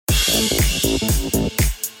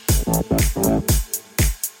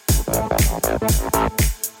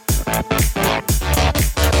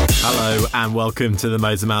and welcome to the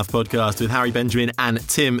Motormouth podcast with Harry Benjamin and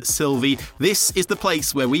Tim Sylvie. This is the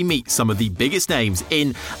place where we meet some of the biggest names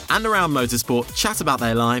in and around motorsport, chat about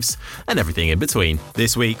their lives and everything in between.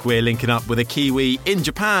 This week we're linking up with a Kiwi in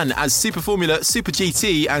Japan as Super Formula, Super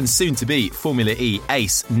GT and soon to be Formula E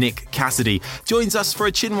ace Nick Cassidy joins us for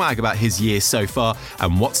a chinwag about his year so far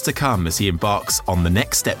and what's to come as he embarks on the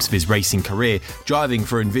next steps of his racing career, driving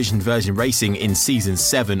for Envision Virgin Racing in Season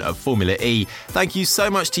 7 of Formula E. Thank you so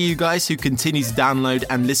much to you guys who continue to download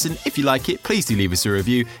and listen. If you like it, please do leave us a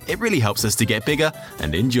review. It really helps us to get bigger,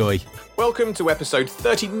 and enjoy. Welcome to episode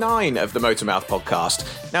 39 of the Motormouth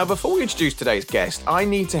podcast. Now, before we introduce today's guest, I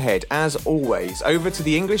need to head, as always, over to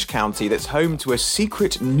the English county that's home to a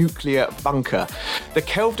secret nuclear bunker. The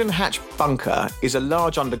Kelvedon Hatch Bunker is a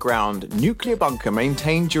large underground nuclear bunker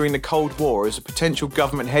maintained during the Cold War as a potential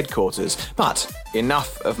government headquarters. But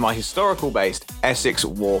enough of my historical-based Essex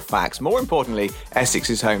war facts. More importantly,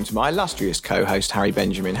 Essex is home to my illustrious co-host, Harry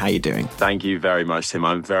Benjamin. How are you doing? Thank you very much, Tim.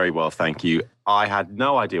 I'm very well, thank you. I had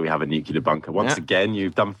no idea we have a nuclear bunker. Once again,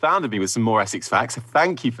 you've dumbfounded me with some more Essex facts. So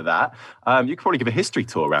thank you for that. You could probably give a history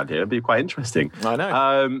tour around here. It'd be quite interesting. I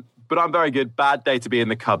know. But I'm very good. Bad day to be in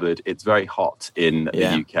the cupboard. It's very hot in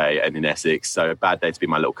the UK and in Essex. So a bad day to be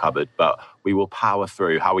in my little cupboard. But we will power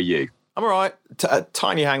through. How are you? I'm all right. A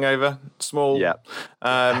tiny hangover, small. Yeah.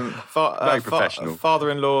 Very professional.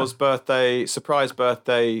 Father-in-law's birthday, surprise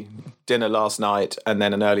birthday dinner last night, and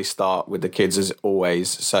then an early start with the kids as always.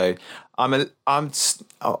 So I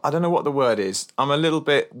don't know what the word is. I'm a little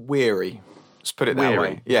bit weary. Let's put it that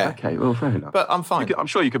way. Yeah. Okay. Well, fair enough. But I'm fine. I'm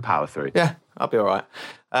sure you could power through. Yeah, I'll be all right.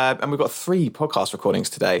 And we've got 3 podcast recordings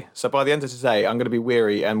today. So by the end of today, I'm going to be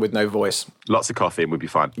weary and with no voice. Lots of coffee and we'll be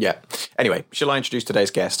fine. Yeah. Anyway, shall I introduce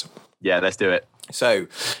today's guest? Yeah, let's do it. So,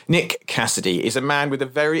 Nick Cassidy is a man with a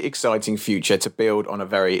very exciting future to build on a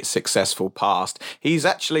very successful past. He's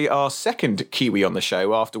actually our second Kiwi on the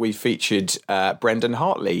show after we featured Brendan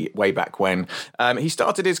Hartley way back when. He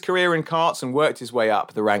started his career in karts and worked his way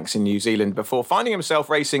up the ranks in New Zealand before finding himself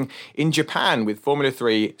racing in Japan with Formula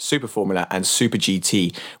 3, Super Formula and Super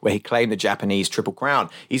GT, where he claimed the Japanese Triple Crown.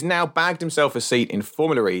 He's now bagged himself a seat in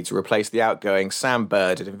Formula E to replace the outgoing Sam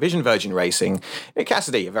Bird at Envision Virgin Racing. Nick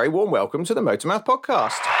Cassidy, a very warm welcome to the Motormouth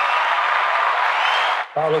podcast.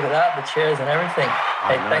 Oh, look at that, the chairs and everything.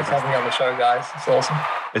 Hey, thanks for having me on the show, guys. It's awesome.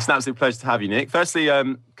 It's an absolute pleasure to have you, Nick. Firstly,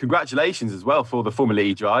 congratulations as well for the Formula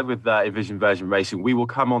E drive with Envision Virgin Racing. We will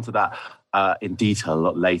come on to that in detail a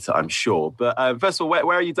lot later, I'm sure. But first of all,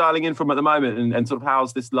 where are you dialing in from at the moment and sort of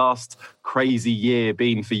how's this last crazy year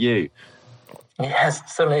been for you? Yeah,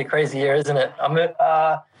 it's certainly a crazy year, isn't it? I'm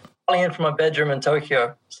calling in from my bedroom in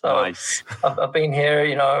Tokyo. So nice. I've been here,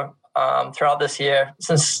 throughout this year,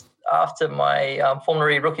 since after my Formula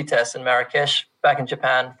E rookie test in Marrakesh, back in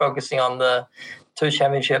Japan, focusing on the 2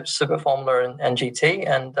 championships, Super Formula and GT,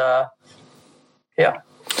 and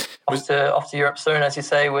off to Europe soon, as you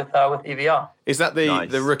say, with EVR. Is that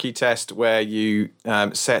the rookie test where you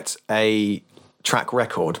set a track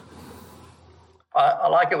record? I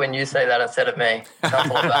like it when you say that instead of me.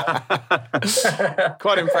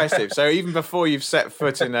 Quite impressive. So even before you've set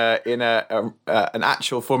foot in an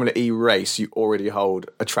actual Formula E race, you already hold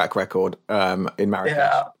a track record in Marrakesh.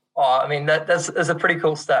 Yeah. Oh, I mean that's a pretty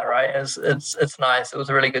cool stat, right? It's nice. It was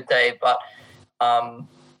a really good day, but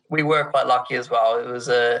we were quite lucky as well. It was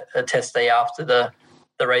a test day after the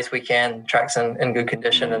race weekend. Track's in good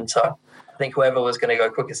condition, and so I think whoever was going to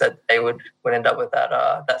go quickest that day would end up with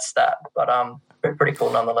that stat. But pretty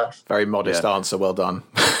cool nonetheless. Very modest answer. Well done.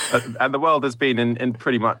 And the world has been in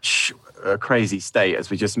pretty much a crazy state, as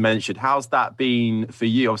we just mentioned. How's that been for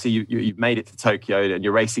you? Obviously, you've made it to Tokyo and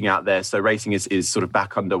you're racing out there. So racing is sort of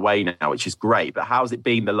back underway now, which is great. But how's it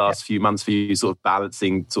been the last few months for you, sort of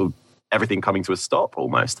balancing sort of everything coming to a stop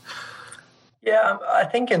almost? Yeah, I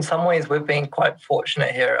think in some ways we've been quite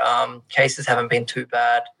fortunate here. Cases haven't been too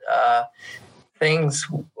bad.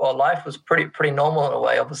 Life was pretty normal in a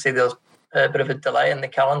way. Obviously, there was a bit of a delay in the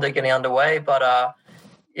calendar getting underway, but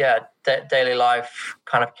daily life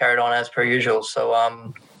kind of carried on as per usual.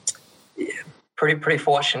 So pretty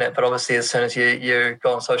fortunate. But obviously, as soon as you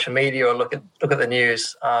go on social media or look at the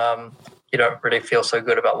news, you don't really feel so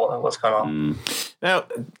good about what's going on. Now,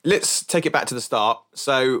 let's take it back to the start.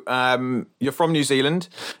 So you're from New Zealand,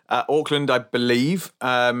 Auckland, I believe.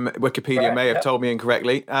 Wikipedia may have told me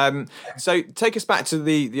incorrectly. So take us back to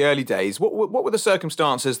the early days. What were the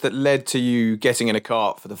circumstances that led to you getting in a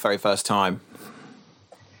kart for the very first time?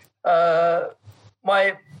 I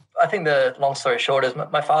think the long story short is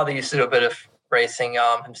my father used to do a bit of racing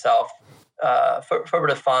himself for a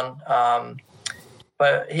bit of fun.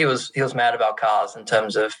 But he was mad about cars in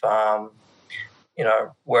terms of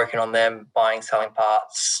working on them, buying, selling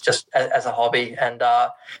parts, just as a hobby. And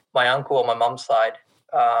my uncle on my mum's side,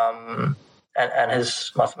 and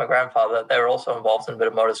my grandfather, they were also involved in a bit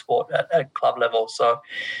of motorsport at club level. So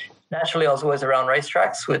naturally, I was always around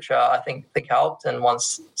racetracks, which I think helped. And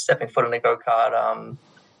once stepping foot in a go-kart,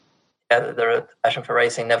 the passion for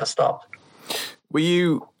racing never stopped. Were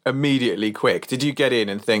you immediately quick? Did you get in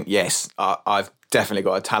and think, yes, I've definitely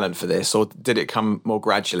got a talent for this, or did it come more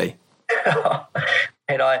gradually?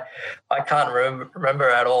 And I can't remember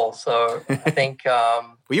at all. So I think...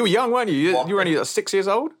 well, you were young, weren't you? You were only 6 years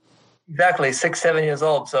old? Exactly, 6, 7 years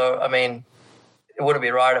old. So, I mean, it wouldn't be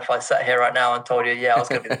right if I sat here right now and told you, I was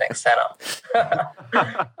going to be the next Santa.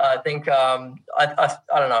 I think, I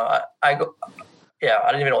don't know. I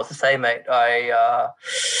didn't even know what to say, mate. I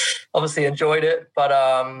obviously enjoyed it, but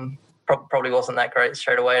probably wasn't that great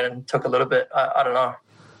straight away, and took a little bit. I don't know.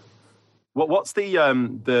 What's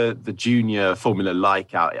the junior formula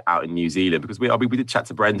like out in New Zealand? Because we did chat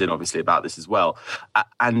to Brendan obviously about this as well,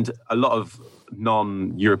 and a lot of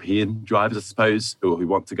non-European drivers, I suppose, who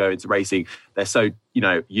want to go into racing, they're so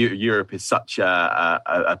Europe is such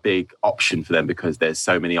a big option for them because there's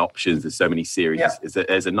so many options, there's so many series. Yeah.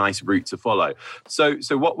 There's a nice route to follow. So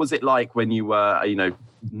what was it like when you were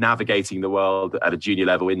navigating the world at a junior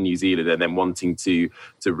level in New Zealand and then wanting to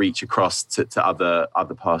reach across to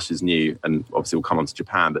other pastures new? And obviously we'll come on to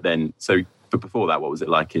Japan, but before that, what was it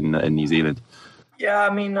like in New Zealand? Yeah, I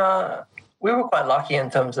mean, we were quite lucky in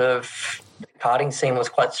terms of the karting scene was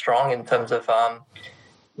quite strong in terms of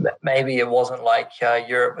maybe it wasn't like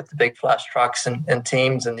Europe with the big flash trucks and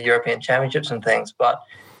teams and the European championships and things, but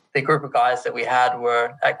the group of guys that we had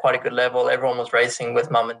were at quite a good level. Everyone was racing with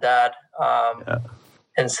mum and dad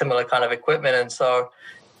and similar kind of equipment. And so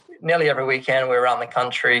nearly every weekend we were around the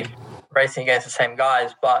country racing against the same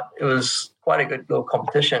guys, but it was quite a good little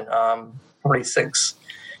competition, probably 6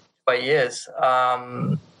 to 8 years.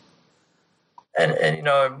 And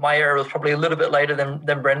my era was probably a little bit later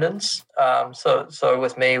than Brendan's. So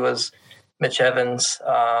with me was Mitch Evans,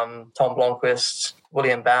 Tom Blomqvist,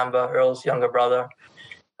 William Bamber, Earl's younger brother.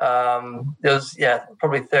 There was,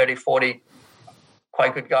 probably 30, 40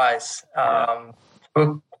 quite good guys. We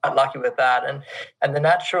were quite lucky with that. And the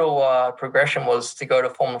natural progression was to go to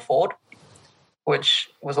Formula Ford, which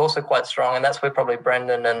was also quite strong. And that's where probably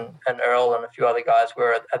Brendan and Earl and a few other guys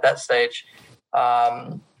were at that stage.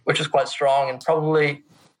 Which was quite strong, and probably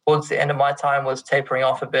towards the end of my time was tapering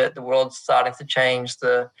off a bit. The world's starting to change.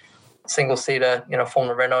 The single-seater,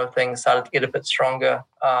 Formula Renault thing started to get a bit stronger.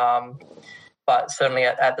 But certainly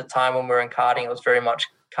at the time when we were in karting, it was very much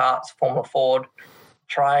karts, Formula Ford,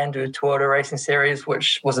 try and do a Toyota racing series,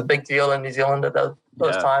 which was a big deal in New Zealand at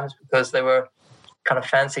those times because they were kind of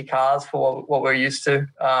fancy cars for what we're used to.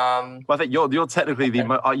 Well, I think you're technically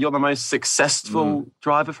you're the most successful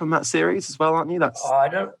driver from that series as well, aren't you? I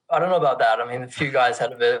don't know about that. I mean, a few guys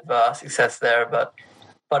had a bit of success there, but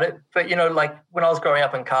like when I was growing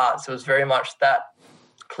up in karts, it was very much that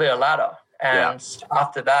clear ladder, and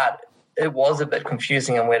after that, it was a bit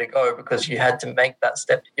confusing on where to go because you had to make that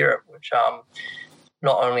step to Europe, which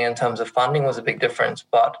not only in terms of funding was a big difference,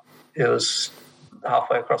 but it was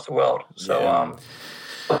halfway across the world. So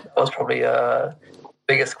that was probably a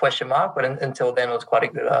biggest question mark, but until then it was quite a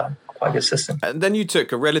good system. And then you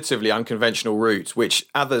took a relatively unconventional route, which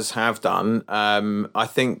others have done. I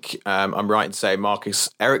think I'm right in saying Marcus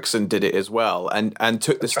Ericsson did it as well, and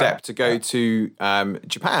took the step to go to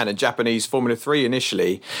Japan and Japanese Formula 3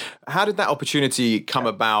 initially. How did that opportunity come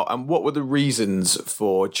about, and what were the reasons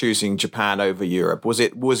for choosing Japan over Europe? Was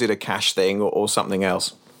it a cash thing or something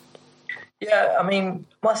else? Yeah, I mean,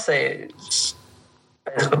 I must say it's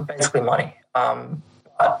basically money.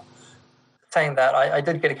 But saying that, I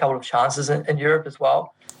did get a couple of chances in Europe as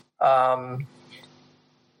well. I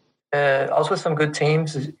was with some good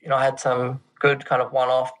teams. I had some good kind of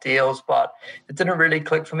one-off deals, but it didn't really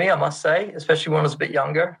click for me, I must say, especially when I was a bit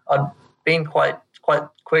younger. I'd been quite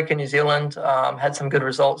quick in New Zealand, had some good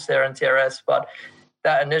results there in TRS, but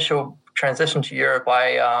that initial transition to Europe,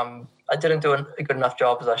 I didn't do a good enough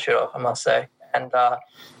job as I should have, I must say. And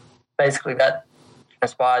basically that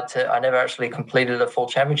inspired I never actually completed a full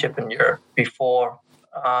championship in Europe before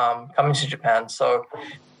coming to Japan. So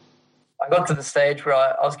I got to the stage where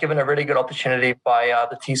I was given a really good opportunity by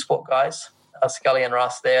the T-Sport guys, Scully and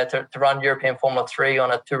Russ there, to run European Formula 3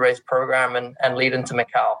 on a 2-race program and lead into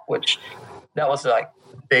Macau, which that was like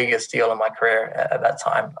the biggest deal in my career at that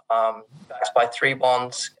time. Backed by 3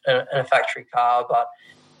 bonds in a factory car, but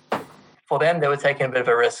for them, they were taking a bit of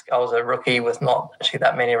a risk. I was a rookie with not actually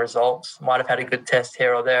that many results. Might have had a good test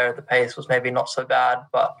here or there. The pace was maybe not so bad,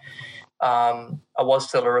 but I was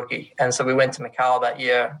still a rookie. And so we went to Macau that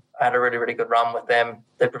year. I had a really, really good run with them.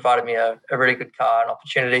 They provided me a really good car and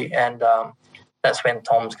opportunity. And that's when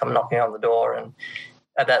Tom's come knocking on the door. And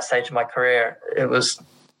at that stage of my career, it was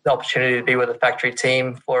the opportunity to be with a factory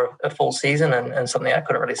team for a full season and something I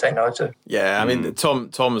couldn't really say no to. Yeah, I mean,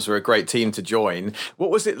 Toms were a great team to join. What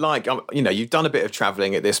was it like? You've done a bit of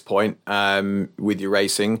traveling at this point with your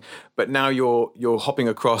racing, but now you're hopping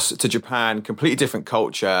across to Japan, completely different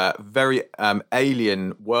culture, very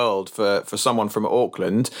alien world for someone from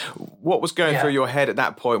Auckland. What was going through your head at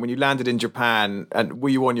that point when you landed in Japan? And were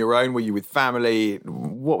you on your own? Were you with family?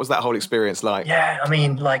 What was that whole experience like? Yeah, I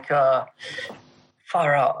mean,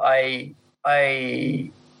 far out. I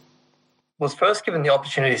was first given the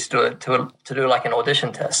opportunity to do like an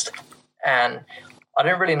audition test, and I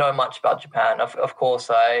didn't really know much about Japan. Of course,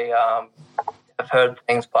 I have heard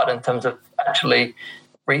things, but in terms of actually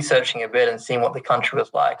researching a bit and seeing what the country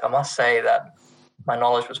was like, I must say that my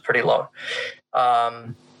knowledge was pretty low.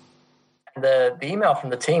 The email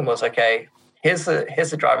from the team was, okay, here's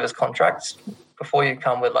the driver's contract. Before you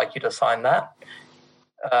come, we'd like you to sign that.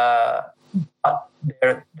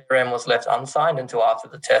 Their end was left unsigned until after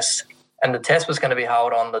the test. And the test was going to be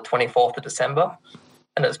held on the 24th of December.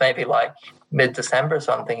 And it's maybe like mid-December.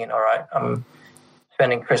 So I'm thinking, all right, I'm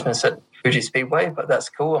spending Christmas at Fuji Speedway, but that's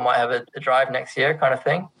cool. I might have a drive next year kind of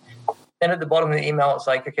thing. Then at the bottom of the email, it's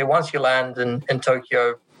like, okay, once you land in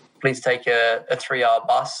Tokyo, please take a 3-hour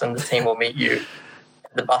bus and the team will meet you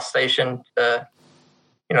at the bus station to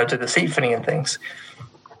do the seat fitting and things.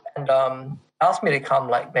 And asked me to come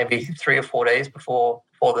like maybe 3 or 4 days before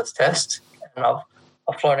this test. And I've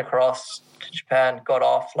flown across to Japan, got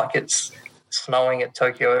off like it's snowing at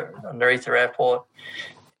Tokyo Narita Airport,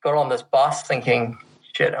 got on this bus thinking,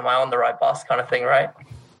 shit, am I on the right bus kind of thing, right?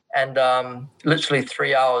 And literally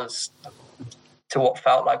 3 hours to what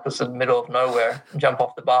felt like was the middle of nowhere, jump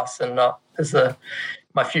off the bus and there's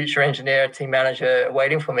my future engineer, team manager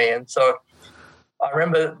waiting for me. And so I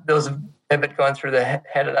remember there was a bit going through the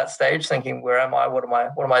head at that stage thinking, where am I? What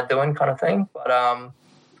am I doing kind of thing? But I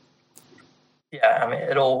mean,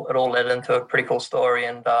 it all led into a pretty cool story,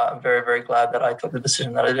 and I'm very, very glad that I took the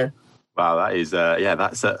decision that I did. Wow, that is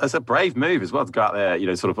that's a brave move as well to go out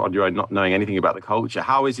there, sort of on your own, not knowing anything about the culture.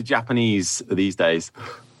 How is the Japanese these days?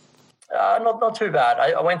 Not too bad.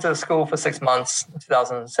 I went to school for 6 months in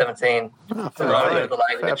 2017 to learn the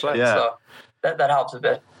language, so that helps a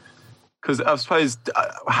bit. Because I suppose,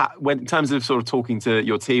 when in terms of sort of talking to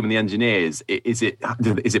your team and the engineers, is it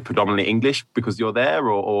predominantly English because you're there,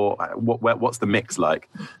 or what's the mix like?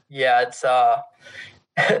 Yeah, it's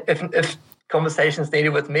if conversations needed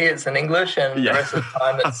with me, it's in English, and the rest of the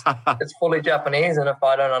time it's fully Japanese. And if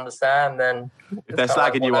I don't understand, then if they're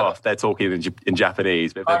slagging you off, they're talking in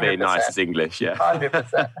Japanese. But if they're being nice, it's English. Yeah,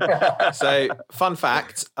 100%. So, fun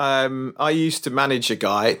fact: I used to manage a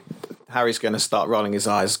guy. Harry's going to start rolling his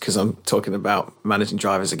eyes because I'm talking about managing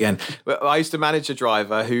drivers again. But I used to manage a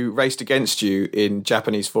driver who raced against you in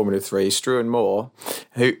Japanese Formula 3, Struan Moore.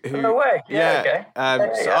 Who no way. Yeah, okay.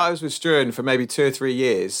 So I was with Struan for maybe 2 or 3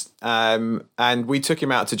 years. And we took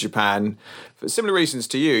him out to Japan for similar reasons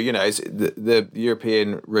to you. The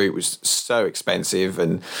European route was so expensive.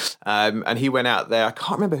 And he went out there. I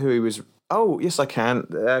can't remember who he was. Oh, yes, I can.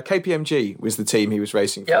 KPMG was the team he was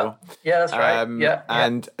racing for. Yeah, that's right.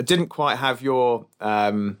 And I didn't quite have your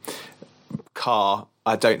car,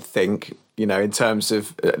 I don't think, in terms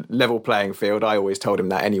of level playing field. I always told him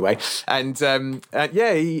that anyway. And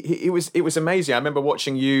it was amazing. I remember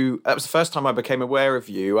watching you. That was the first time I became aware of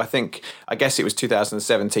you. I guess it was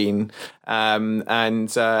 2017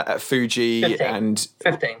 and at Fuji. 15.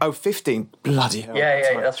 15. Oh, 15. Bloody hell.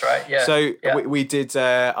 Yeah, that's right. Yeah. So we did,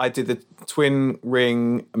 I did the Twin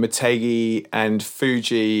Ring, Motegi, and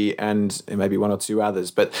Fuji, and maybe 1 or 2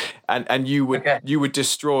 others. But and you were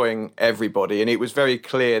destroying everybody, and it was very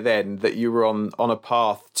clear then that you were on a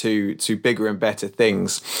path to bigger and better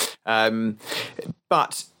things.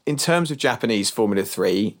 But in terms of Japanese Formula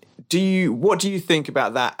 3, what do you think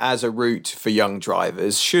about that as a route for young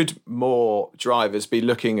drivers? Should more drivers be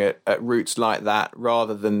looking at routes like that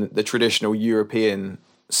rather than the traditional European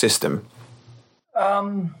system?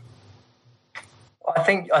 I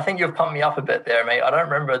think you've pumped me up a bit there, mate. I don't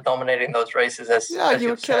remember dominating those races as you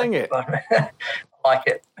were killing it. But I like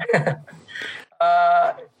it.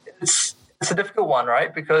 It's a difficult one,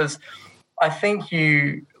 right? Because I think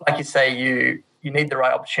you need the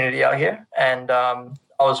right opportunity out here, and I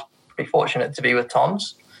was pretty fortunate to be with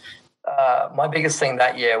Tom's. My biggest thing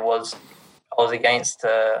that year was I was against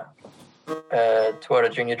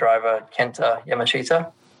Toyota junior driver Kenta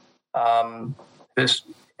Yamashita, who's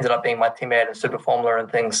ended up being my teammate in Super Formula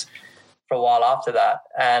and things. for a while after that.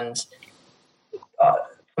 And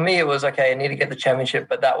for me, it was, okay, I need to get the championship,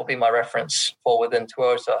 but that will be my reference for within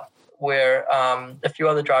Toyota, where a few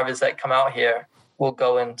other drivers that come out here will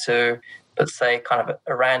go into, let's say, kind of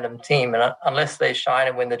a random team. And unless they shine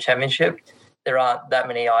and win the championship, there aren't that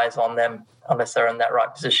many eyes on them unless they're in that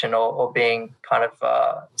right position or being kind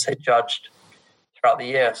of, say, judged throughout the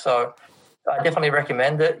year. So I definitely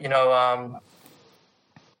recommend it,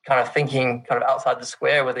 kind of thinking kind of outside the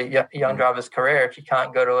square with a young driver's career. If you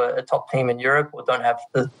can't go to a top team in Europe or don't have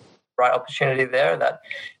the right opportunity there, that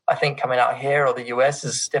I think coming out here or the US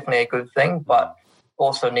is definitely a good thing, but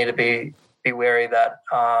also need to be wary that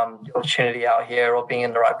the opportunity out here or being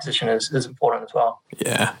in the right position is important as well.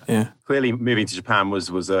 Yeah. Clearly, moving to Japan was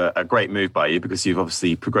a great move by you, because you've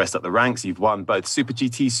obviously progressed up the ranks. You've won both Super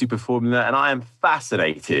GT, Super Formula, and I am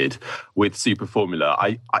fascinated with Super Formula.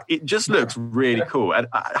 It just looks really cool. And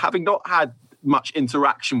having not had much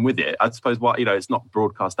interaction with it, I suppose, it's not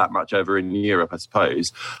broadcast that much over in Europe, I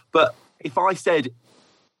suppose. But if I said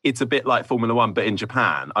it's a bit like Formula One, but in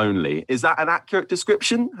Japan only, is that an accurate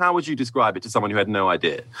description? How would you describe it to someone who had no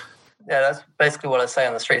idea? Yeah, that's basically what I say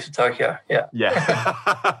on the streets of Tokyo. Yeah. Yeah.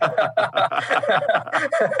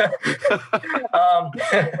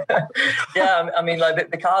 Yeah, I mean, like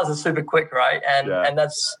the cars are super quick, right? And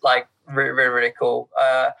that's like really, really, really cool.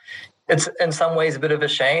 It's in some ways a bit of a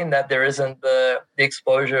shame that there isn't the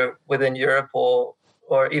exposure within Europe or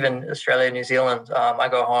even Australia, New Zealand. I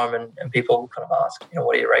go home and people kind of ask,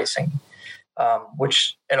 what are you racing?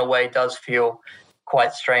 Which in a way does feel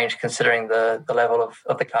quite strange considering the level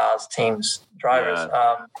of the cars, teams, drivers.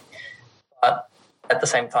 Yeah. But at the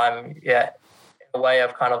same time, in a way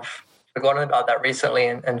I've kind of forgotten about that recently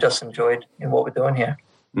and just enjoyed what we're doing here.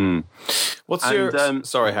 Mm. What's your...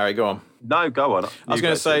 Sorry, Harry, go on. No, go on. I was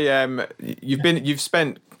going to say, you've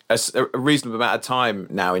spent a reasonable amount of time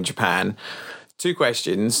now in Japan. 2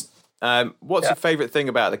 questions. What's your favourite thing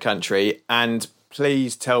about the country? And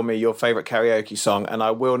please tell me your favourite karaoke song, and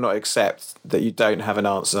I will not accept that you don't have an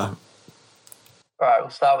answer. All right, we'll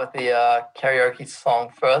start with the karaoke song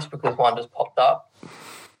first because one just popped up.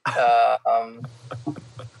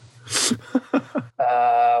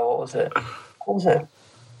 What was it?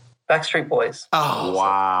 Backstreet Boys. Oh,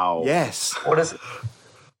 wow. Yes. What is it?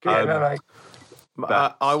 No.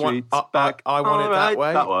 I want it that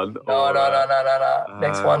way. That one. No.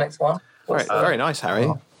 Next one. Very nice,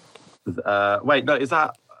 Harry. Wait, no, is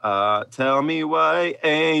that tell me why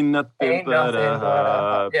ain't nothing but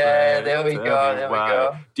a yeah, there we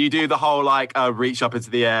go. Do you do the whole reach up into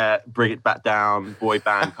the air, bring it back down, boy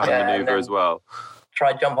band kind of maneuver as well?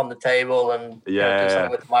 Try jump on the table and do something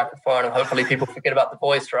with the microphone, and hopefully people forget about the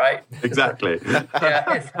voice, right? Exactly.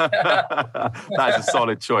 That is a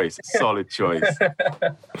solid choice.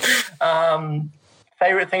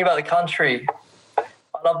 Favorite thing about the country? I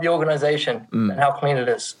love the organization and how clean it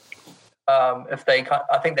is. I think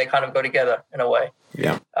they kind of go together in a way.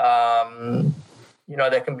 Yeah.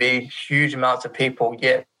 There can be huge amounts of people,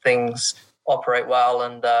 yet things operate well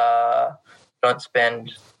and don't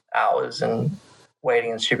spend hours and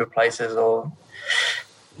waiting in stupid places or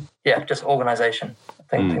just organization. I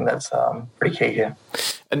think that's pretty key here.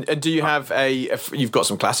 And do you have you've got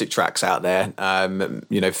some classic tracks out there,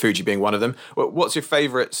 Fuji being one of them. What's your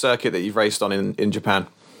favorite circuit that you've raced on in Japan?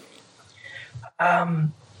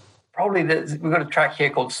 Probably we've got a track here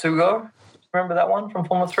called Sugo. Remember that one from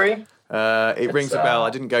Formula 3? It rings a bell.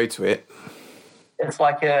 I didn't go to it. It's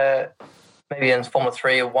like maybe in Formula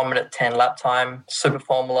 3, a 1 minute 10 lap time. Super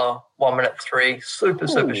Formula, 1 minute 3. Super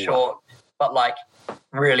short, but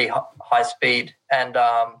really high speed. And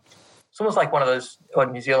it's almost like one of those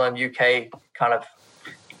New Zealand, UK kind of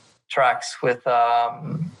tracks with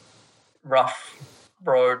rough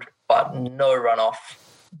road, but no runoff,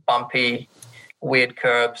 bumpy, weird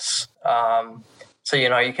curbs. So, you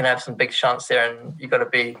can have some big shunts there and you've got to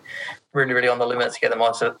be really, really on the limit to get the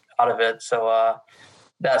most out of it. So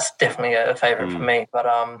that's definitely a favorite for me. But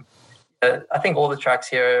I think all the tracks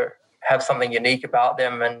here have something unique about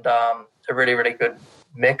them and a really, really good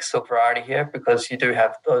mix of variety here because you do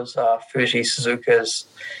have those Fuji Suzukas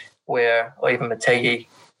or even Motegi,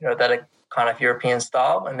 that are kind of European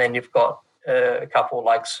style. And then you've got a couple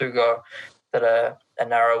like Sugo that are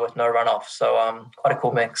narrow with no runoff. So quite a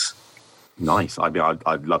cool mix. Nice. I'd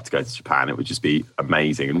love to go to Japan. It would just be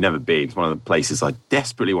amazing. I've never been. It's one of the places I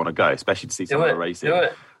desperately want to go, especially to see some of the racing. Do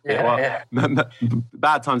it. Yeah.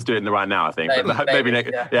 Bad time to do it right now, I think. Maybe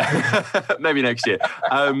next year.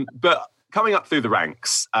 But coming up through the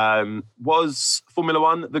ranks, was Formula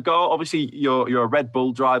One the goal? Obviously, you're a Red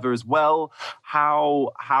Bull driver as well.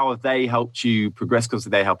 How have they helped you progress? Because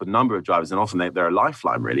they help a number of drivers, and often they're a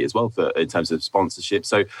lifeline really as well in terms of sponsorship.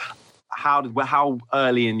 So how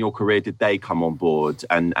early in your career did they come on board?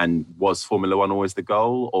 And was Formula One always the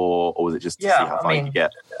goal, or was it just to see how far you could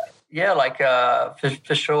get? Yeah, like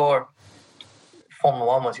for sure, Formula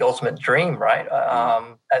One was the ultimate dream, right?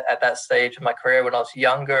 At that stage of my career when I was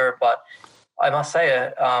younger, but I must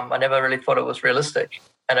say, I never really thought it was realistic,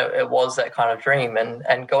 and it was that kind of dream.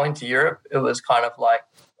 And going to Europe, it was kind of like,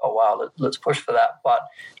 oh wow, let's push for that. But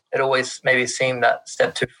it always maybe seemed that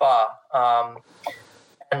step too far.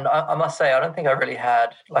 And I must say, I don't think I really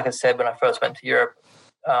had, like I said, when I first went to Europe,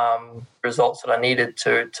 results that I needed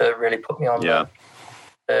to really put me on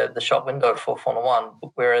the shop window for Formula One.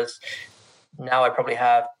 Whereas now I probably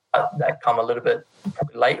have that come a little bit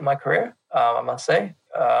probably late in my career, I must say.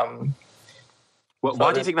 Well,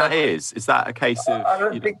 why do you think that is? Is that a case of...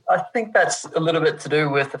 I think that's a little bit to do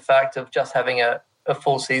with the fact of just having a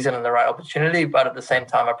full season and the right opportunity, but at the same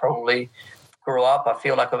time, I probably grew up. I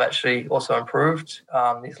feel like I've actually also improved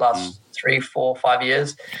these last 3, 4, 5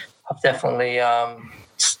 years. I've definitely...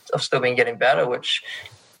 I've still been getting better, which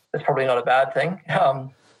is probably not a bad thing,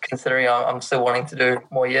 considering I'm still wanting to do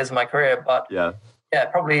more years in my career. But yeah,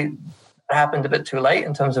 probably it happened a bit too late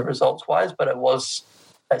in terms of results-wise, but it was...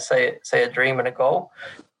 let's say a dream and a goal.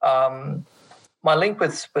 My link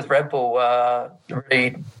with Red Bull,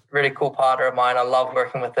 really cool partner of mine. I love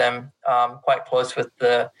working with them. Quite close with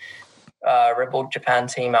the Red Bull Japan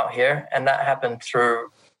team out here, and that happened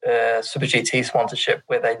through Super GT sponsorship,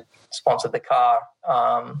 where they sponsored the car.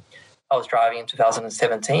 I was driving in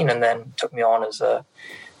 2017, and then took me on as a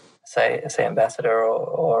say ambassador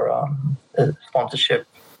or a sponsorship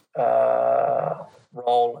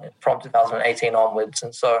role from 2018 onwards.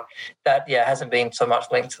 And so that hasn't been so much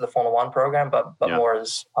linked to the Formula One program, but more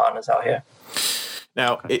as partners out here.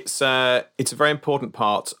 Now, it's a very important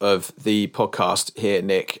part of the podcast here,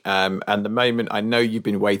 Nick, and the moment I know you've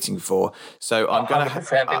been waiting for. So I'm going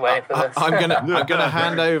to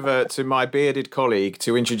hand over to my bearded colleague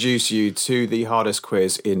to introduce you to the hardest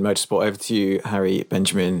quiz in motorsport. Over to you, Harry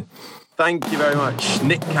Benjamin. Thank you very much,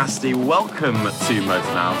 Nick Cassidy. Welcome to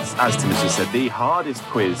Motormouths. As Tim has just said, the hardest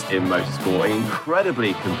quiz in motorsport.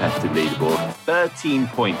 Incredibly competitive leaderboard. 13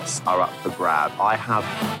 points are up for grab. I have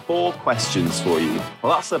 4 questions for you,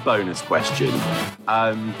 plus a bonus question.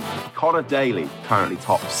 Connor Daly currently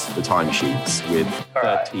tops the timesheets with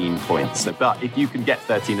 13 points. But if you can get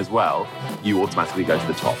 13 as well, you automatically go to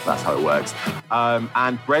the top. That's how it works.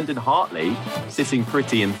 And Brendan Hartley sitting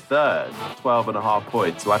pretty in third, 12.5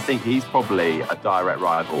 points. So I think he's probably a direct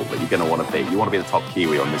rival that you're going to want to be. You want to be the top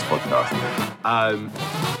Kiwi on this podcast.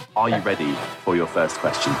 Are you ready for your first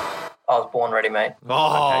question? I was born ready, mate.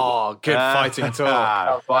 Oh, okay. Good fighting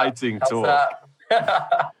talk. Fighting talk.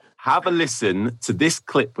 Have a listen to this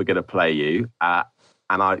clip we're going to play you.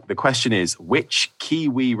 The question is, which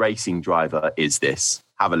Kiwi racing driver is this?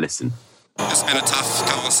 Have a listen. It's been a tough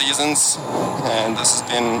couple of seasons, and this has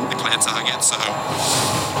been a clear target. So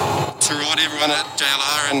to ride everyone at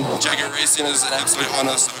JLR and Jaguar Racing is an absolute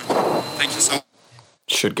honour. So thank you so much.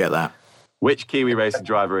 Should get that. Which Kiwi racing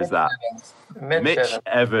driver is that? Mitch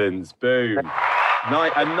Evans. Boom.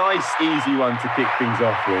 A nice, easy one to kick things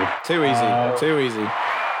off with. Too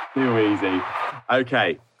easy.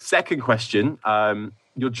 Okay, second question.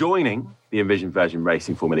 You're joining the Envision Virgin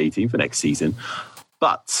Racing Formula E team for next season,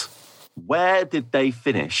 but where did they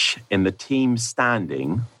finish in the team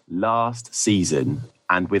standing last season,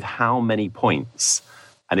 and with how many points?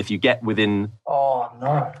 And if you get within...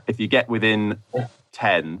 If you get within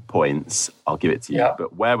 10 points, I'll give it to you. Yeah.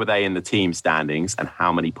 But where were they in the team standings, and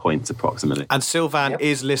how many points approximately? And Sylvain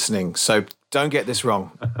is listening, so don't get this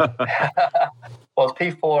wrong. Well, it's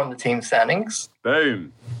P4 in the team standings.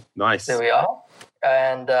 Boom. Nice. There we are.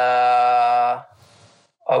 And I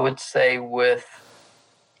would say with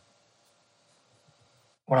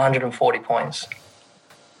 140 points.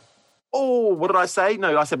 Oh, what did I say?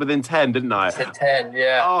 No, I said within 10, didn't I? I said 10,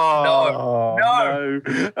 yeah. Oh, no.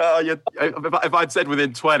 Oh, yeah. If I'd said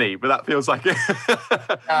within 20, but that feels like...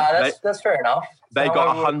 that's fair enough. They got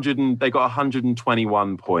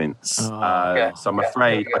 121 points. So I'm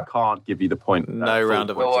afraid I can't give you the point. No round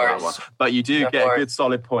of applause. But you do get a good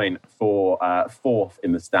solid point for 4th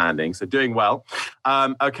in the standing. So doing well.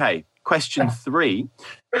 Okay. Question 3.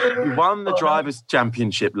 You won the Drivers'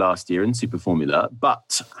 Championship last year in Super Formula,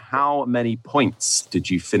 but how many points did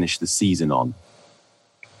you finish the season on?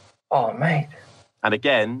 Oh, mate. And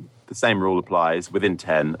again, the same rule applies. Within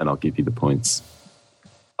 10, and I'll give you the points.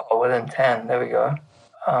 Oh, within 10. There we go.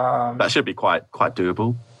 That should be quite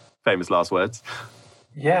doable. Famous last words.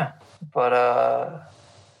 Yeah, but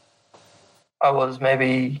I was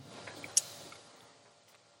maybe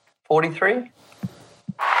 43.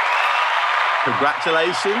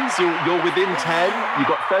 Congratulations, you're within 10. You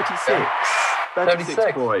got 36.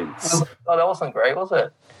 36 points. Oh, that wasn't great, was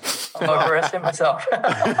it? I'm overestimating myself.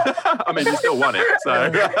 I mean, you still won it, so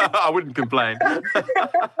I wouldn't complain.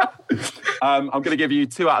 I'm going to give you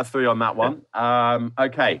 2 out of 3 on that one.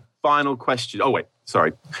 Okay, final question. Oh, wait,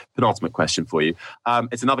 sorry. Penultimate question for you.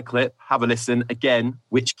 It's another clip. Have a listen. Again,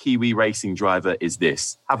 which Kiwi racing driver is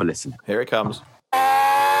this? Have a listen. Here it comes.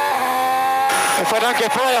 If I don't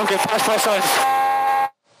get by, I'll get past my sons.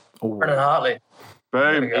 Brendan Hartley.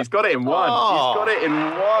 Boom. He's got it in one. Oh. He's got it in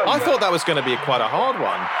one. I thought that was going to be quite a hard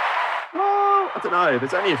one. Well, I don't know.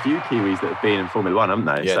 There's only a few Kiwis that have been in Formula One, haven't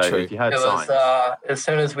they? Yeah, so true. if you heard It was signs. as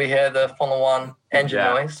soon as we hear the Formula One engine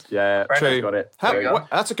noise. Yeah, Brendan's got it.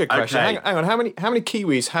 That's a good question. Okay. Hang on. How many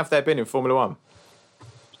Kiwis have there been in Formula One?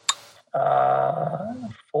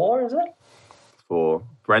 4, is it? For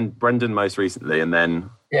Brendan most recently, and then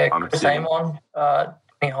Yeah, I'm Chris assuming- Amon,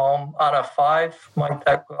 Danny Holm. No, 5, Mike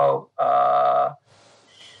Tackwell,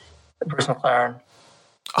 Bruce McLaren.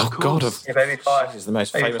 Oh, God. Yeah, maybe 5. He's the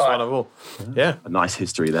most Maybe famous 5. one of all. Yeah. a nice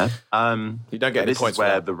history there. You don't get any this points is for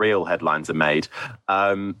where that. the real headlines are made.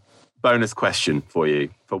 Bonus question for you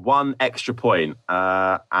for 1 extra point,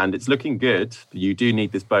 and it's looking good. You do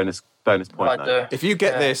need this bonus point. I though. do. If you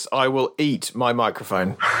get this, I will eat my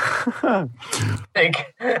microphone.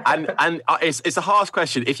 Think. and it's a harsh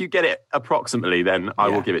question. If you get it approximately, then I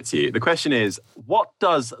will give it to you. The question is, what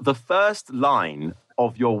does the first line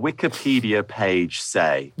of your Wikipedia page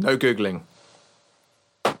say? No Googling.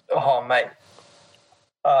 Oh, mate.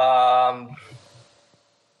 My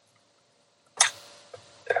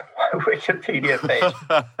Wikipedia page.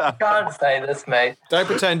 Can't say this, mate. Don't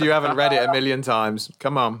pretend you haven't read it a million times.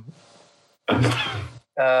 Come on. A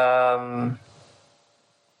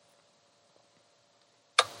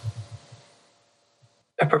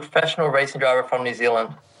professional racing driver from New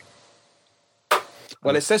Zealand.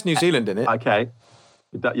 Well, it says New Zealand in it. Okay.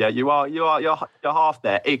 Yeah, you're half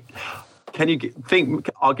there. Can you think?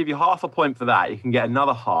 I'll give you half a point for that. You can get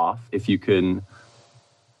another half if you can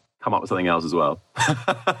come up with something else as well.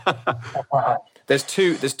 There's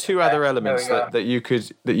two other elements There we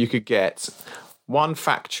that you could get. One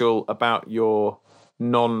factual about your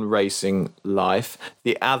non-racing life.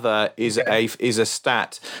 The other is a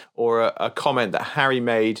stat or a comment that Harry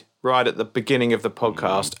made right at the beginning of the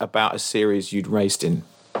podcast about a series you'd raced in.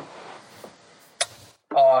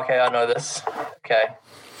 Oh, okay, I know this. Okay.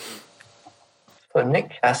 For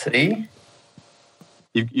Nick Cassidy.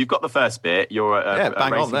 You've got the first bit. You're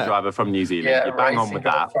a racing driver from New Zealand. Yeah, you bang on with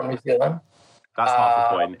that. From New Zealand. That's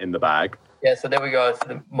half a point in the bag. Yeah, so there we go. It's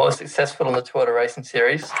the most successful in the Toyota Racing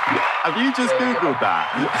Series. Have you just Googled that?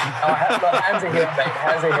 Hands are here, mate.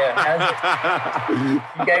 Hands are here.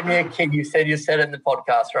 You gave me a kick. You said it in the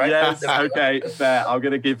podcast, right? Yes, okay, fair. I'm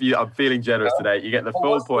feeling generous today. You get the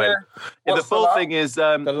full point. The full thing is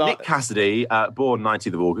Nick Cassidy, born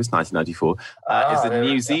 19th of August, 1994, is a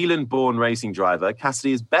New Zealand-born racing driver.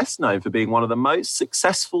 Cassidy is best known for being one of the most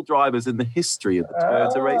successful drivers in the history of the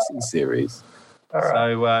Toyota Racing Series. All right. So,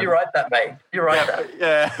 you write that, mate. You write that.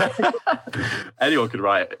 Yeah. Anyone could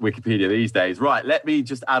write Wikipedia these days. Right, let me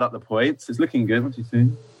just add up the points. It's looking good. What do you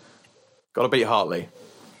think? Got to beat Hartley.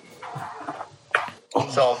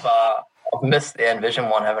 So I've missed the Envision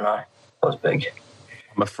one, haven't I? That was big.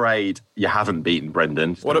 I'm afraid you haven't beaten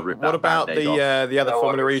Brendan. What about the other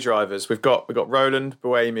Formula E drivers? We've got Roland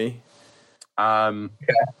Buemi.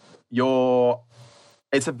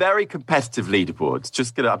 It's a very competitive leaderboard.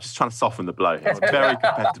 I'm just trying to soften the blow here. Very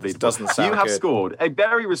competitive leaderboard. Doesn't sound You have good. scored a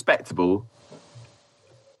very respectable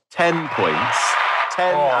 10 points.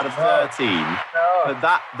 10 out of 13. But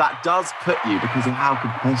that does put you, because of how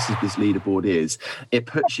competitive this leaderboard is, it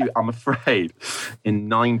puts you, I'm afraid, in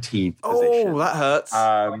 19th position. Oh, that hurts.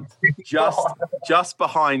 Just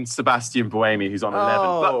behind Sebastian Buemi, who's on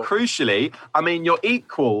 11. But crucially, I mean, you're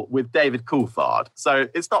equal with David Coulthard. So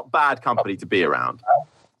it's not bad company to be around.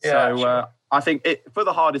 Yeah, So I think for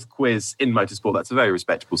the hardest quiz in motorsport, that's a very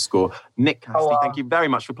respectable score. Nick Cassidy, thank you very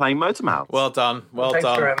much for playing Motormouth. Well done. Thanks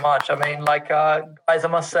very much. I mean, guys, I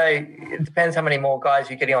must say, it depends how many more guys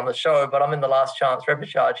you're getting on the show, but I'm in the last chance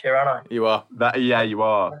repechage here, aren't I? You are. You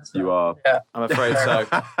are. You are. Yeah. I'm afraid so.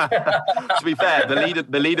 To be fair, the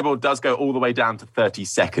leaderboard does go all the way down to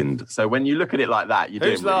 32nd. So when you look at it like that, you're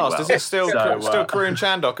Who's doing really last? well. Is it still Karun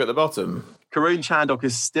Chandok at the bottom? Karun Chandok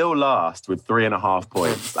is still last with 3.5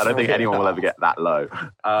 points. I don't think anyone will ever get that low.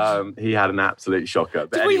 He had an absolute shocker.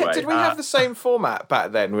 But Did we have the same format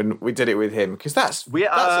back then when we did it with him? Because that's an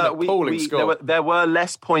appalling score. There were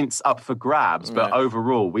less points up for grabs, but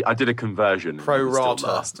overall, I did a conversion. Pro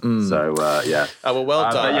rata. So, yeah. Oh,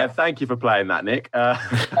 well done. But yeah, thank you for playing that, Nick.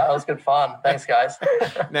 That was good fun. Thanks, guys.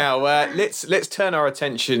 Now, let's turn our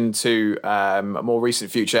attention to a more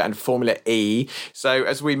recent future and Formula E. So,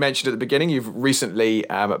 as we mentioned at the beginning, you've recently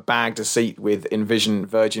bagged a seat with Envision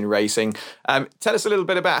Virgin Racing. Tell us a little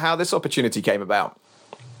bit about how this opportunity came about.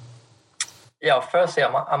 Yeah, firstly,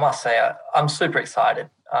 I must say I'm super excited.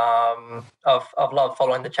 I've loved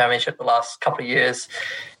following the championship the last couple of years.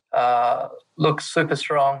 Looks super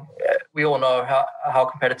strong. We all know how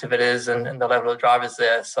competitive it is and the level of drivers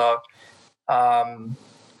there. So,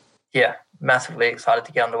 yeah, massively excited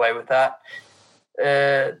to get underway with that.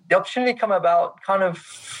 The opportunity came about kind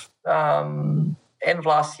of end of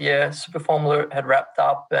last year. Super Formula had wrapped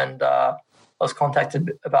up, and I was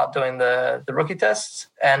contacted about doing the rookie tests.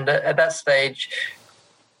 And at that stage,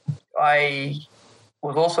 I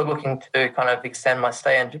was also looking to kind of extend my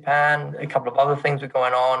stay in Japan. A couple of other things were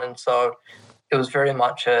going on, and so it was very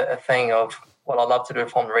much a thing of, well, I'd love to do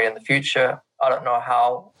Formula E in the future. I don't know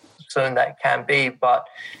how soon that can be, but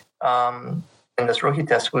and this rookie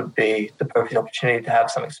test would be the perfect opportunity to have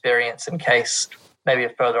some experience in case maybe a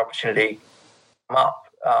further opportunity come up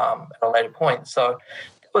at a later point. So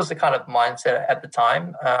that was the kind of mindset at the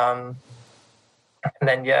time. And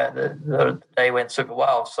then, yeah, the day went super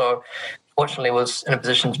well. So fortunately was in a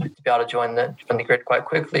position to be able to join the grid quite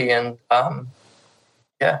quickly, and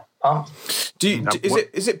yeah, pumped.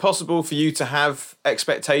 Is it possible for you to have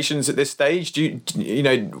expectations at this stage?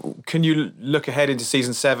 Can you look ahead into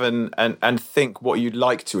season 7 and think what you'd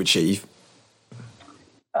like to achieve?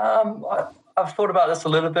 I've thought about this a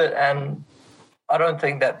little bit, and I don't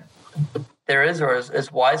think that there is or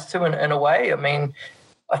is wise to in a way. I mean,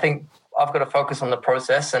 I think I've got to focus on the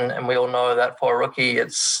process, and we all know that for a rookie,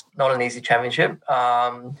 it's not an easy championship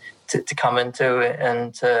to come into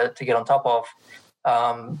and to get on top of.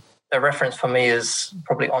 A reference for me is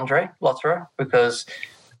probably Andre Lotterer, because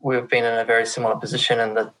we've been in a very similar position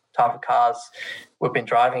in the type of cars we've been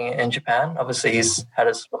driving in Japan. Obviously, he's had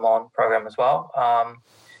his Le Mans program as well.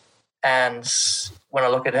 And when I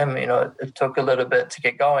look at him, it took a little bit to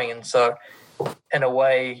get going. And so in a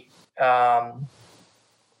way, I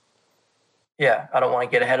don't want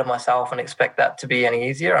to get ahead of myself and expect that to be any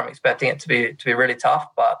easier. I'm expecting it to be really tough,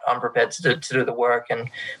 but I'm prepared to do the work and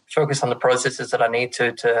focus on the processes that I need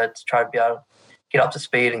to try to be able to get up to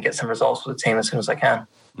speed and get some results for the team as soon as I can.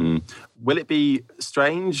 Will it be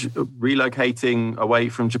strange relocating away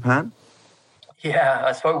from Japan? Yeah,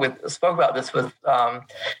 I spoke about this with my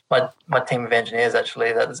team of engineers,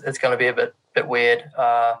 actually, that it's going to be a bit weird.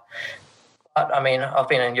 But, I mean, I've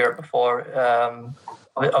been in Europe before,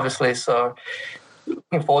 obviously, so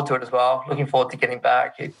looking forward to it as well. Looking forward to getting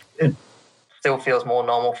back. It still feels more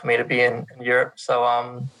normal for me to be in Europe. So,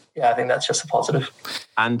 I think that's just a positive.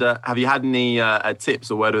 And have you had any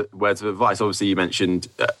tips or words of advice? Obviously, you mentioned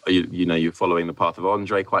you're following the path of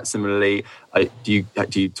Andre quite similarly. Do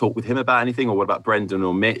you talk with him about anything, or what about Brendan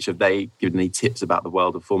or Mitch? Have they given any tips about the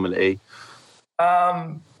world of Formula E?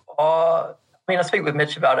 I speak with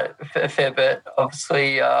Mitch about it a fair bit.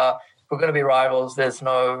 Obviously, we're going to be rivals. There's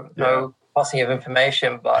no passing of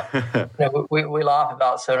information, but we laugh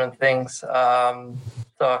about certain things. So,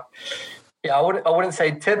 yeah, I wouldn't say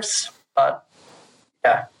tips, but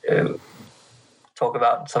yeah, talk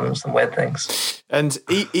about some weird things. And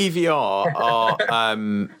EVR are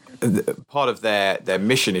part of their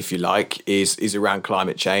mission, if you like, is around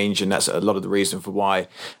climate change, and that's a lot of the reason for why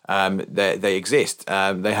they exist.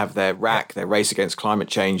 They have their RAC, their Race Against Climate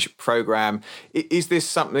Change program. Is this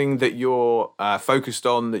something that you're focused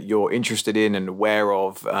on, that you're interested in and aware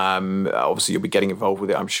of? Obviously, you'll be getting involved with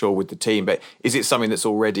it, I'm sure, with the team. But is it something that's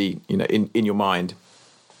already in your mind?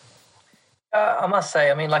 I must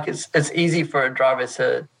say, I mean, like it's easy for a driver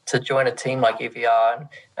to join a team like EVR and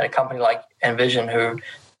a company like Envision, who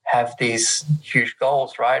have these huge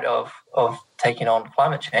goals, right, of taking on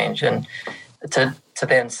climate change, and to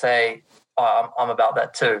then say, oh, I'm about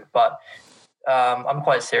that too. But I'm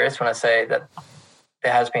quite serious when I say that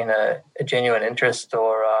there has been a genuine interest,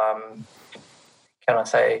 or I wouldn't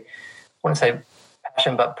say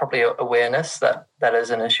passion, but probably awareness that is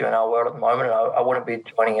an issue in our world at the moment. And I wouldn't be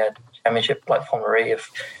joining a championship like Formula E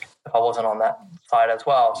if I wasn't on that side as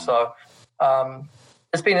well. So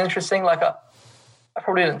it's been interesting. Like I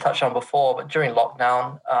probably didn't touch on before, but during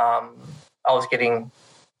lockdown, I was getting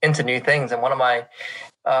into new things. And one of my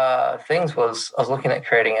things was I was looking at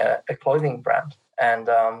creating a clothing brand, and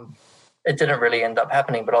it didn't really end up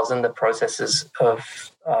happening, but I was in the processes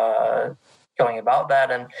of going about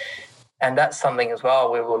that, and that's something as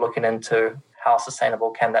well. We were looking into how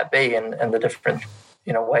sustainable can that be, and the different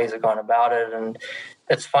ways of going about it. And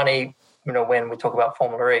it's funny, when we talk about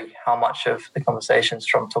Formula E, how much of the conversations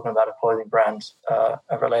from talking about a clothing brand are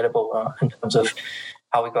relatable in terms of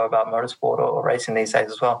how we go about motorsport or racing these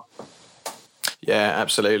days as well. Yeah,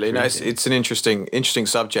 absolutely. No, it's an interesting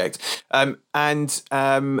subject.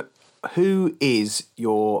 Who is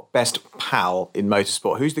your best pal in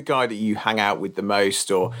motorsport? Who's the guy that you hang out with the most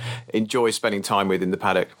or enjoy spending time with in the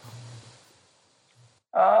paddock?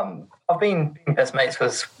 I've been best mates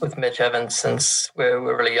with Mitch Evans since we're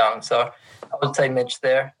really young, so I would say Mitch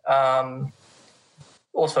there.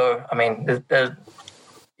 Also, I mean,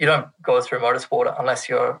 you don't go through motorsport unless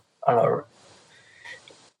you're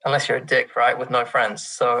a dick, right, with no friends.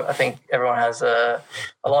 So I think everyone has a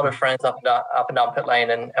lot of friends up and down pit lane,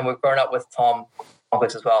 and we've grown up with Tom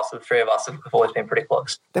as well. So the three of us have always been pretty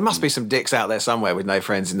close. There must be some dicks out there somewhere with no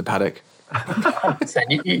friends in the paddock.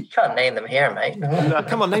 100%. You can't name them here, mate.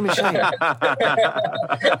 Come on, name a shame.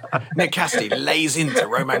 Nick Cassidy lays into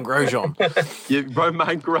Romain Grosjean.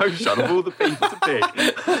 Romain Grosjean, of all the people to pick.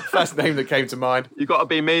 First name that came to mind. You've got to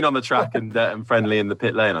be mean on the track and friendly in the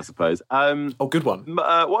pit lane, I suppose. Good one.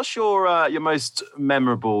 What's your most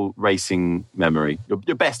memorable racing memory?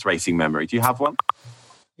 Your best racing memory? Do you have one?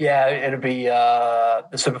 Yeah, it'll be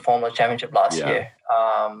the Super Formula Championship last year,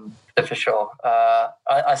 for sure.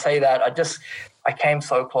 I say that I came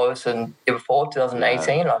so close, and before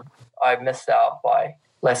 2018, I missed out by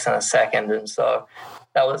less than a second, and so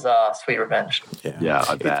that was sweet revenge. Yeah,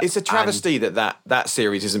 I bet. It's a travesty that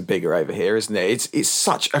series isn't bigger over here, isn't it? It's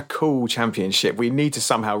such a cool championship. We need to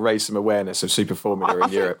somehow raise some awareness of Super Formula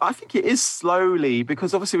in Europe. I think it is slowly,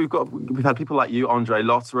 because obviously we've had people like you, Andre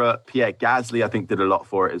Lotterer, Pierre Gasly, I think did a lot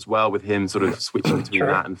for it as well, with him sort of switching between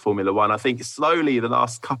that and Formula One. I think slowly the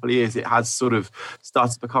last couple of years it has sort of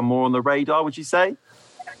started to become more on the radar, would you say?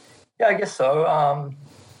 Yeah, I guess so.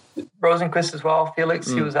 Rosenquist as well,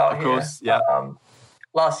 Felix, he was out here. Of course, yeah.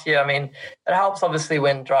 Last year, I mean, it helps obviously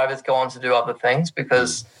when drivers go on to do other things,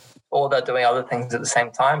 because or they're doing other things at the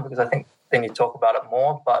same time, because I think then you talk about it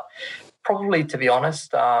more. But probably, to be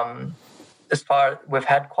honest, we've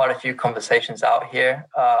had quite a few conversations out here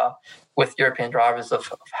with European drivers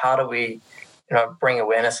of how do we, bring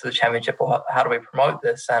awareness to the championship, or how do we promote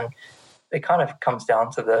this? And it kind of comes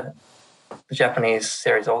down to the Japanese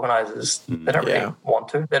series organizers. They don't really want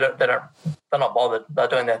to. They're not bothered. They're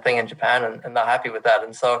doing their thing in Japan, and they're happy with that.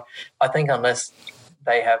 And so I think unless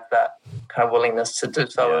they have that kind of willingness to do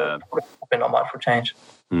so, probably not much will change.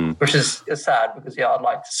 Which is sad, because I'd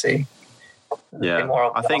like to see. More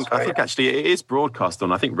of I think actually it is broadcast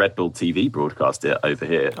on. I think Red Bull TV broadcast it over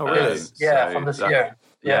here. Oh, really? From this year.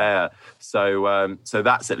 Yeah. So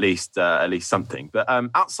that's at least something. But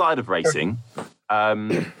outside of racing,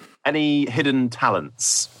 any hidden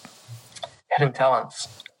talents? Hidden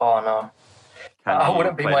talents? Oh, no. I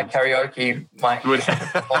wouldn't be my karaoke. It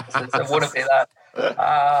wouldn't be that.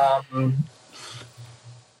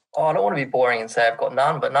 I don't want to be boring and say I've got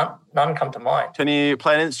none, but none come to mind. Can you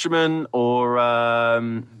play an instrument, or,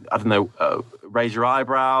 raise your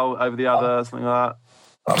eyebrow over the other, something like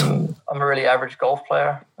that? I'm a really average golf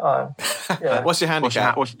player. What's your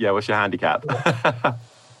handicap? What's your handicap?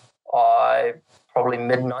 Probably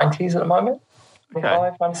mid-90s at the moment.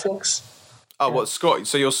 95, 96. Oh, what score?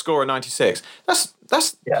 So your score of 96. That's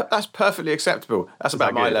perfectly acceptable. That's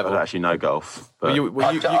about my level. I actually know golf. But...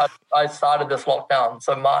 I started this lockdown,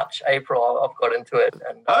 so March, April, I've got into it.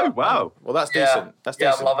 And, oh wow! Well, that's decent. That's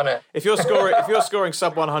decent. I'm loving it. If you're scoring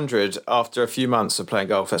sub 100 after a few months of playing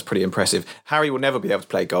golf, that's pretty impressive. Harry will never be able to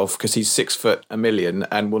play golf because he's 6'1"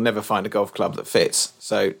 and will never find a golf club that fits.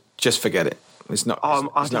 So just forget it. It's not.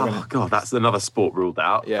 God, that's another sport ruled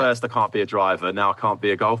out. Yeah. First, I can't be a driver. Now, I can't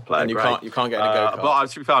be a golf player. And you can't get any go-kart. But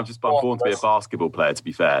to be fair, I'm born to be a basketball player. To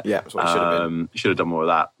be fair, yeah, that's what you should have been. You should have done more of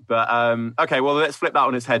that. But okay, well, let's flip that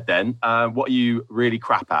on its head then. What are you really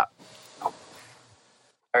crap at?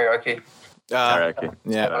 Karaoke. Karaoke.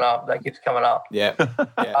 Yeah, that keeps coming up. Yeah.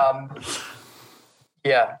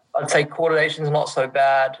 I'd say coordination's not so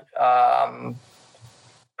bad.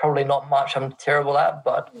 Probably not much I'm terrible at,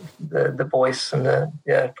 but the voice and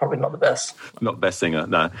probably not the best. Not the best singer,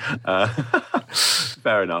 no.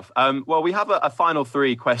 Fair enough. Well, we have a final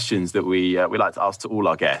three questions that we like to ask to all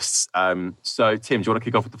our guests. So, Tim, do you want to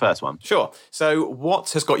kick off with the first one? Sure. So, what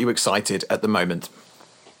has got you excited at the moment?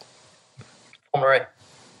 Formula E.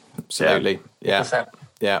 Absolutely. Yeah.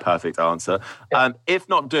 Yeah. Perfect answer. If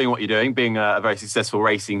not doing what you're doing, being a very successful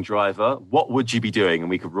racing driver, what would you be doing? And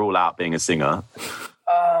we could rule out being a singer.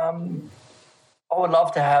 I would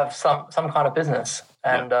love to have some kind of business,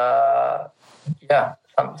 and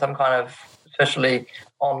some kind of, especially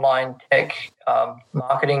online tech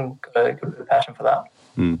marketing. Got a good passion for that.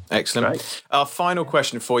 Excellent. Great. Our final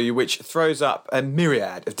question for you, which throws up a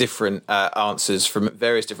myriad of different answers from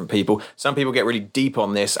various different people. Some people get really deep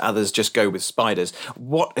on this, others just go with spiders.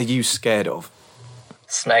 What are you scared of?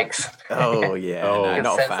 Snakes. Oh, yeah. I No,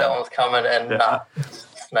 not a sense fan. that one's coming, and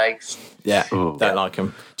snakes. Yeah, don't like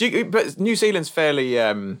them. But New Zealand's fairly,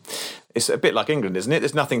 it's a bit like England, isn't it?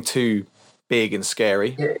 There's nothing too big and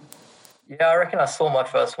scary. Yeah, I reckon I saw my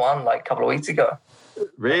first one like a couple of weeks ago.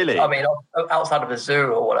 Really? I mean, outside of a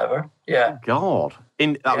zoo or whatever. Yeah. God.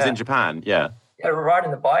 That was in Japan, yeah. Yeah,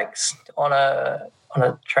 riding the bikes on a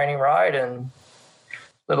training ride, and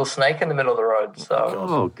little snake in the middle of the road. So.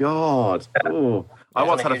 Oh God. Yeah. Oh. I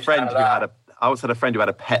once had a friend who had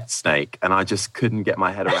a pet snake, and I just couldn't get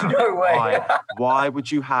my head around No way. Why would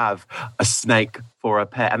you have a snake for a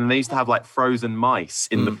pet? And they used to have like frozen mice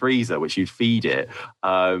in the freezer, which you'd feed it.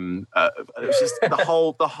 It was just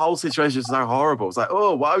the whole situation was so horrible. It's like,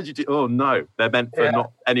 oh, why would you do? Oh no, they're meant for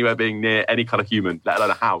not anywhere being near any kind of human, let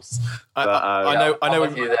alone a house.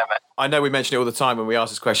 I know we mention it all the time when we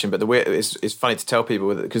ask this question, but it's funny to tell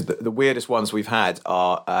people because the weirdest ones we've had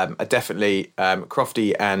are definitely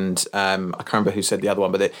Crofty and I can't remember who said the other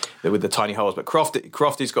one, but they with the tiny holes. But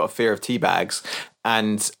Crofty's got a fear of tea bags,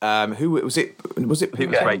 and who was it? Was it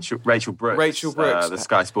Rachel Brooks? Rachel Brooks, the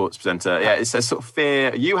Sky Sports presenter. Yeah, it's a sort of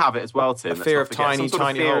fear. You have it as well, Tim. A fear of tiny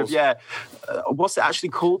holes. What's it actually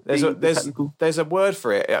called? There's a word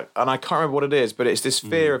for it, and I can't remember what it is, but it's this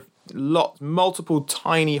fear of multiple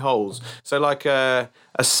tiny holes. So like a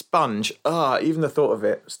sponge. Even the thought of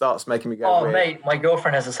it starts making me go. Oh, weird. Mate, my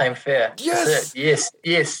girlfriend has the same fear. Yes.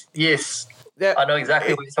 Yes. Yeah, I know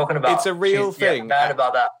exactly what you're talking about. It's a real thing. Bad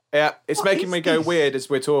about that. Yeah, it's making me go weird as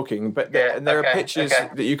we're talking. But there are pictures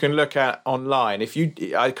that you can look at online. If you,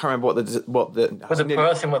 I can't remember what the with a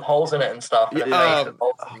person with holes in it and stuff. And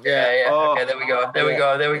Okay, there we go.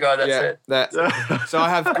 That's it. So I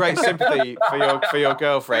have great sympathy for your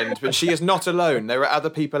girlfriend, but she is not alone. There are other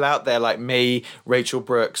people out there like me, Rachel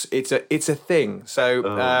Brooks. It's a thing. So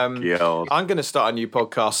I'm going to start a new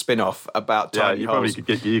podcast spin-off about tiny holes.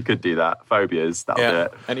 You could do that. Phobias. That'll do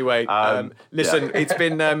it. Anyway, listen,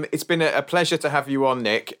 it's been a pleasure to have you on,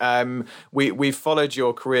 Nick. We've followed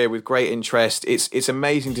your career with great interest. It's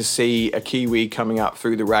amazing to see a Kiwi coming up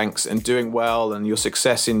through the ranks and doing well, and your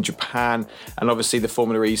success in Japan, and obviously the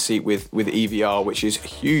Formula E seat with EVR, which is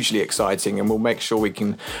hugely exciting. And we'll make sure we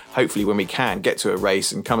can, hopefully when we can, get to a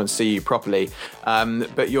race and come and see you properly.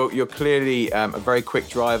 But you're clearly a very quick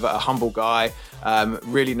driver, a humble guy.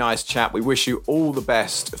 Really nice chap. We wish you all the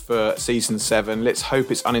best for season 7. Let's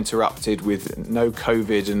hope it's uninterrupted with no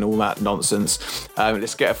COVID and all that nonsense.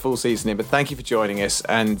 Let's get a full season in. But thank you for joining us,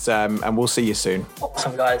 and we'll see you soon.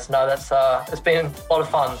 Awesome, guys. No, that's it's been a lot of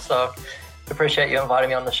fun. So appreciate you inviting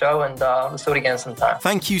me on the show, and let's do it again sometime.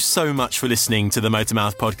 Thank you so much for listening to the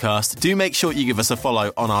Motormouth podcast. Do make sure you give us a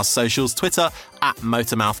follow on our socials: Twitter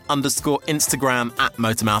 @Motormouth_, Instagram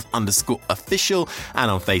 @Motormouth_official,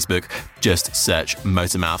 and on Facebook, just search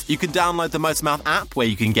Motormouth. You can download the Motormouth app, where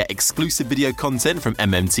you can get exclusive video content from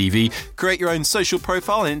MMTV, create your own social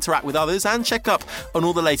profile and interact with others, and check up on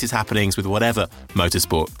all the latest happenings with whatever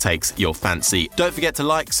motorsport takes your fancy. Don't forget to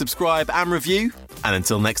like, subscribe and review. And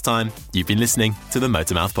until next time, you've been listening to the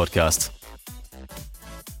Motormouth podcast.